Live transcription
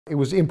It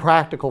was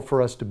impractical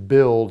for us to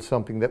build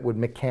something that would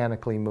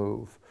mechanically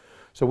move.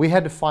 So we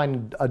had to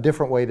find a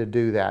different way to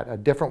do that, a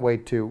different way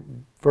to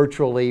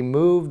virtually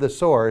move the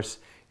source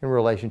in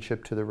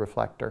relationship to the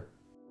reflector.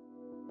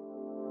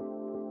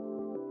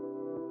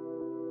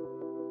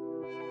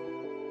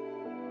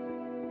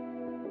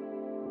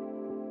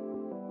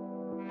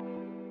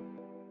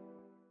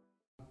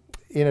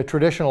 In a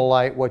traditional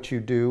light, what you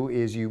do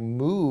is you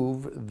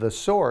move the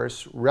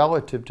source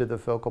relative to the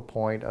focal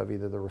point of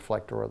either the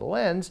reflector or the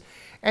lens,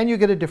 and you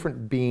get a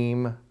different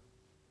beam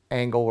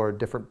angle or a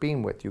different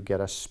beam width. You get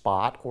a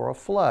spot or a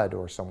flood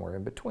or somewhere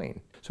in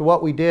between. So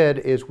what we did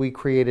is we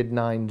created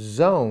 9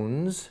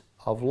 zones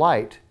of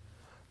light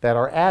that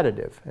are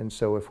additive. And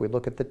so if we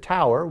look at the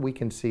tower, we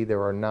can see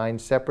there are 9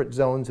 separate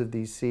zones of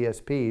these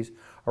CSPs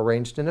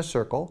arranged in a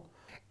circle.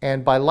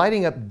 And by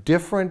lighting up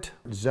different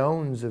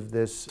zones of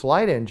this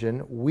light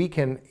engine, we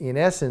can, in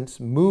essence,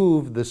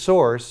 move the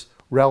source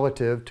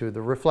relative to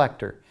the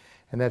reflector.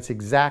 And that's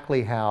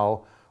exactly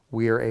how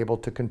we are able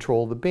to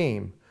control the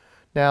beam.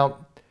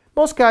 Now,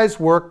 most guys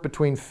work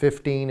between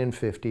 15 and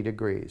 50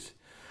 degrees.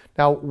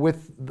 Now,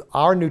 with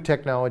our new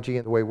technology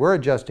and the way we're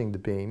adjusting the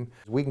beam,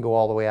 we can go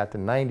all the way out to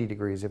 90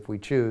 degrees if we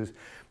choose,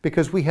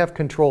 because we have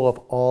control of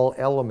all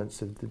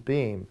elements of the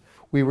beam.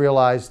 We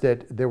realized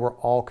that there were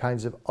all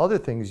kinds of other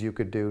things you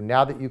could do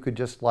now that you could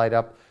just light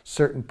up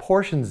certain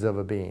portions of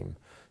a beam.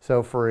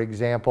 So for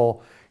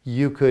example,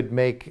 you could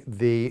make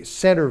the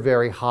center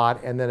very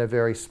hot and then a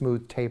very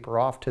smooth taper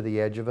off to the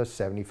edge of a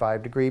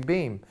 75-degree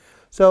beam.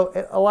 So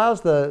it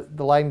allows the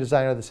lighting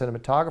designer, the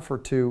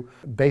cinematographer, to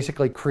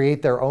basically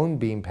create their own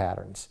beam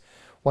patterns.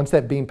 Once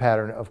that beam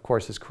pattern, of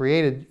course, is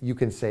created, you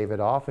can save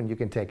it off and you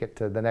can take it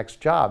to the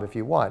next job if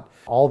you want.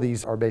 All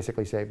these are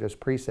basically saved as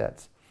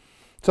presets.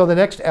 So the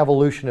next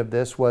evolution of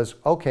this was,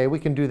 okay, we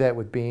can do that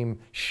with beam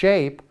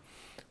shape.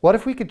 What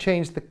if we could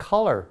change the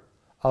color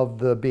of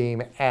the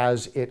beam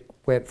as it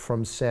went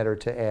from center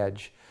to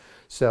edge?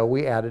 So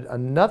we added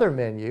another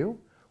menu,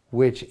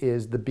 which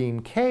is the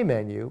Beam K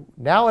menu.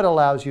 Now it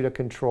allows you to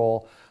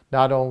control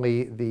not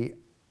only the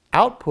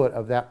output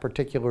of that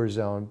particular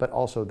zone, but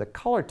also the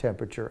color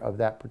temperature of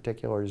that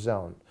particular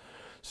zone.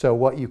 So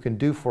what you can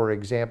do, for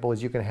example,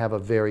 is you can have a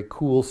very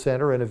cool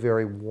center and a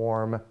very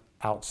warm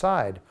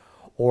outside.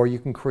 Or you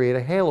can create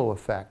a halo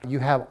effect. You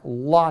have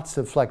lots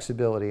of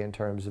flexibility in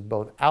terms of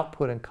both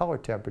output and color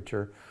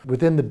temperature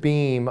within the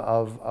beam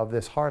of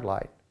this hard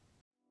light.